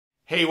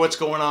Hey, what's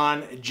going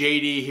on?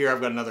 JD here.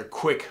 I've got another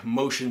quick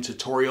motion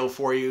tutorial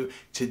for you.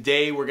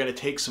 Today we're going to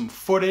take some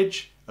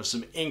footage of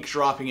some ink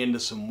dropping into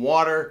some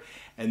water,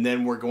 and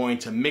then we're going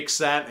to mix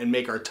that and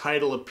make our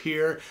title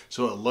appear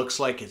so it looks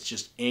like it's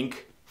just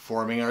ink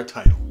forming our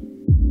title.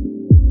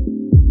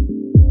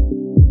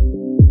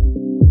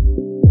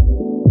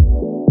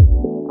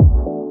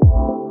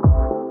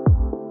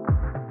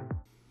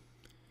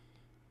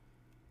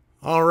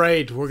 All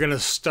right, we're going to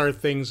start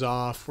things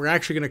off. We're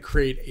actually going to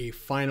create a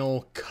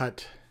Final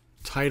Cut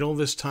title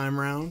this time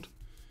around.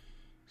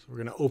 So we're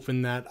going to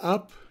open that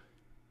up.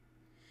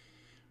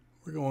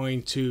 We're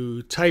going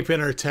to type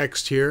in our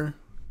text here.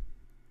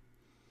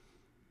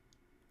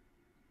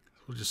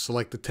 We'll just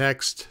select the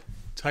text,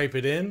 type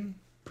it in.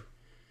 Of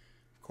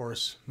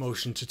course,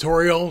 motion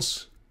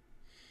tutorials.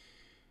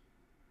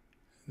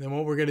 And then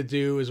what we're going to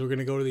do is we're going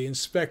to go to the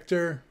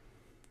inspector.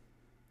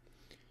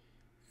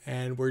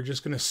 And we're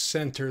just going to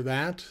center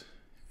that,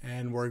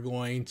 and we're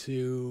going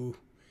to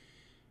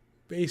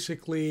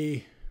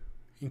basically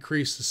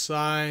increase the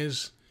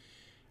size,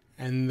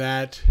 and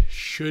that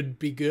should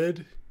be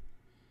good.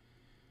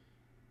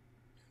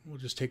 We'll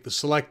just take the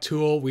select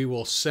tool, we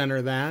will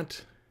center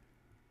that.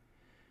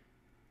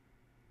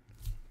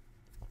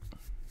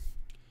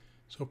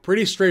 So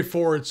pretty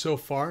straightforward so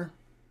far.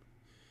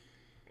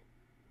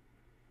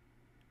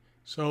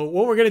 So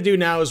what we're going to do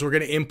now is we're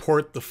going to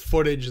import the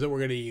footage that we're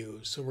going to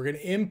use. So we're going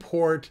to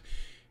import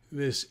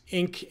this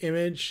ink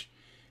image,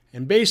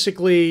 and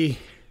basically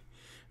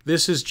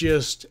this is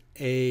just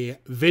a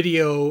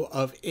video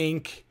of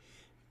ink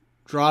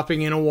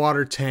dropping in a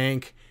water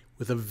tank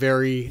with a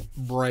very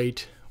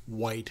bright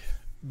white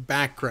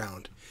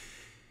background.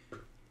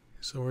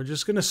 So we're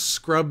just going to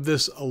scrub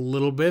this a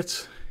little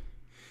bit,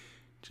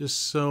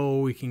 just so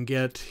we can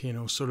get, you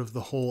know, sort of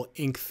the whole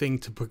ink thing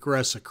to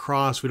progress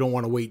across. We don't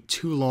want to wait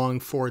too long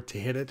for it to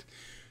hit it.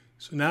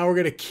 So now we're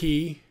going to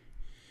key.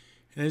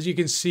 And as you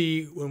can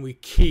see, when we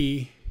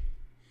key,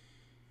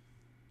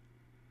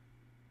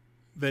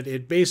 that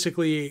it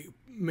basically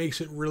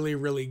makes it really,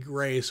 really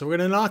gray. So we're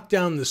going to knock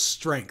down the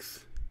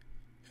strength,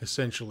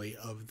 essentially,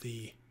 of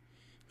the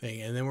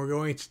thing. And then we're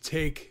going to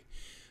take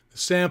the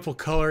sample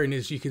color, and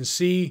as you can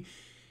see,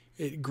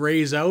 it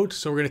grays out.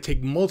 So we're going to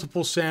take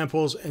multiple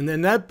samples, and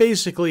then that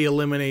basically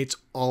eliminates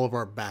all of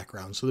our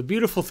background. So the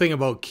beautiful thing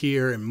about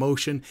Keyer and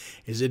Motion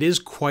is it is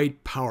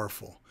quite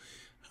powerful.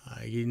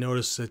 You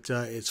notice that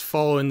it's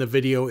following the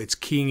video, it's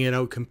keying it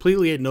out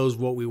completely, it knows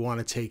what we want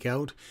to take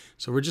out.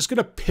 So we're just going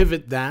to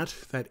pivot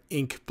that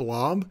ink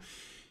blob,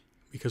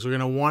 because we're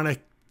going to want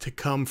it to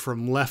come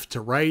from left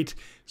to right.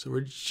 So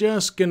we're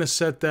just going to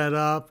set that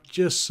up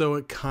just so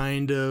it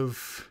kind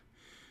of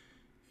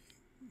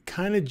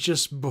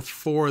just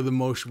before the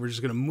motion. We're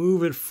just going to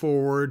move it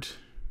forward,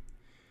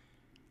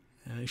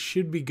 and it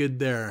should be good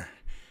there.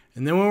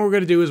 And then what we're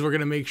going to do is we're going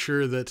to make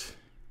sure that,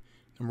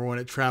 number one,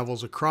 it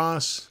travels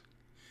across.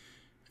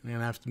 I'm going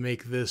to have to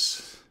make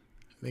this,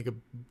 I think, a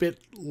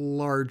bit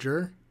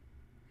larger.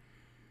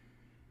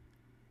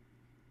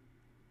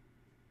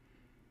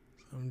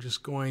 So I'm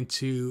just going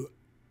to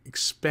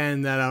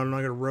expand that out. I'm not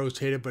going to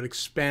rotate it, but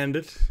expand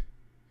it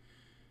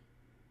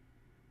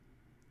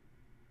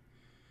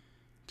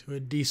to a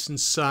decent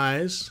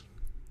size.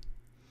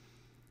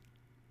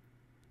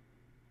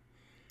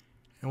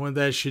 And what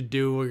that should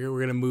do, we're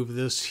going to move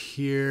this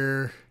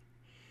here,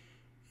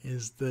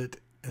 is that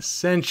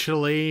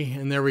essentially,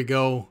 and there we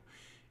go,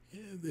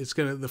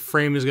 the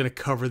frame is going to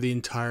cover the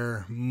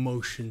entire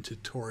motion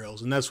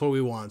tutorials, and that's what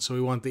we want. So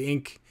we want the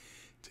ink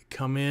to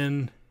come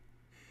in,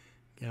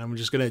 and I'm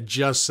just going to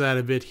adjust that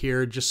a bit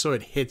here just so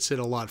it hits it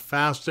a lot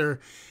faster,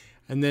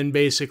 and then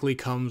basically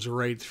comes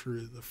right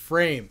through the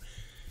frame.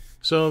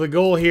 So the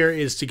goal here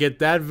is to get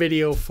that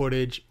video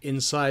footage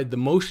inside the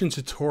motion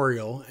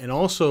tutorial, and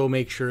also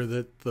make sure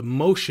that the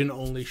motion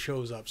only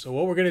shows up. So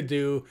what we're going to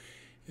do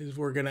is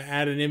we're going to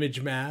add an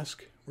image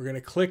mask. We're going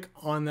to click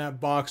on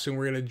that box, and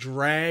we're going to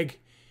drag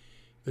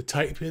the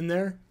type in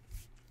there.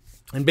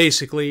 And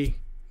basically,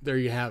 there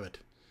you have it.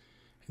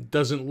 It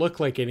doesn't look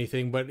like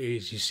anything, but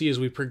as you see, as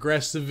we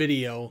progress the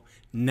video,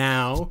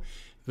 now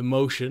the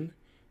motion,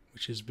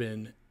 which has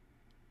been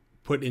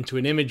put into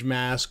an image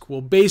mask,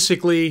 will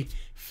basically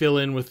fill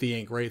in with the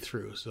ink right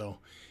through. So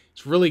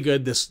it's really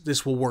good.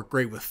 This will work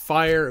great with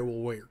fire. It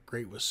will work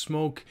great with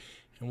smoke.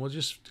 And we'll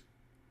just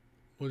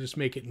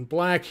make it in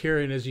black here,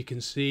 and as you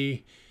can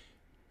see,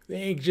 the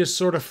ink just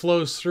sort of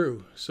flows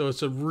through. So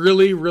it's a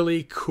really,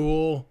 really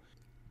cool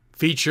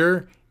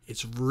feature.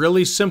 It's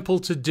really simple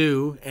to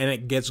do, and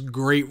it gets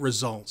great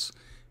results.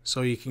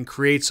 So you can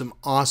create some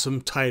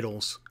awesome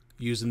titles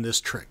using this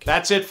trick.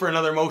 That's it for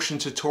another motion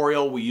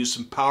tutorial. We use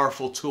some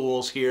powerful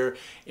tools here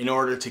in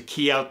order to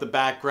key out the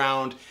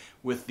background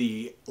with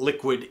the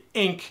liquid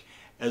ink,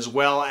 as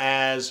well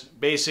as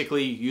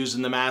basically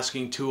using the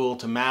masking tool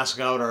to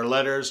mask out our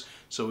letters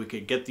so we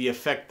could get the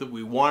effect that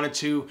we wanted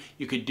to.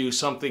 You could do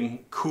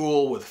something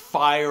cool with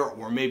fire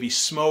or maybe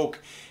smoke.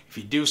 If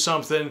you do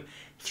something,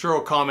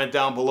 throw a comment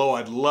down below.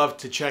 I'd love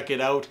to check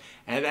it out.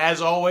 And as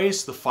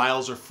always, the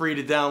files are free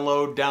to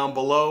download down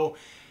below.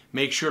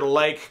 Make sure to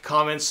like,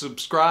 comment,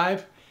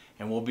 subscribe,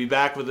 and we'll be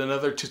back with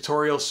another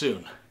tutorial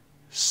soon.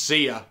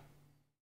 See ya.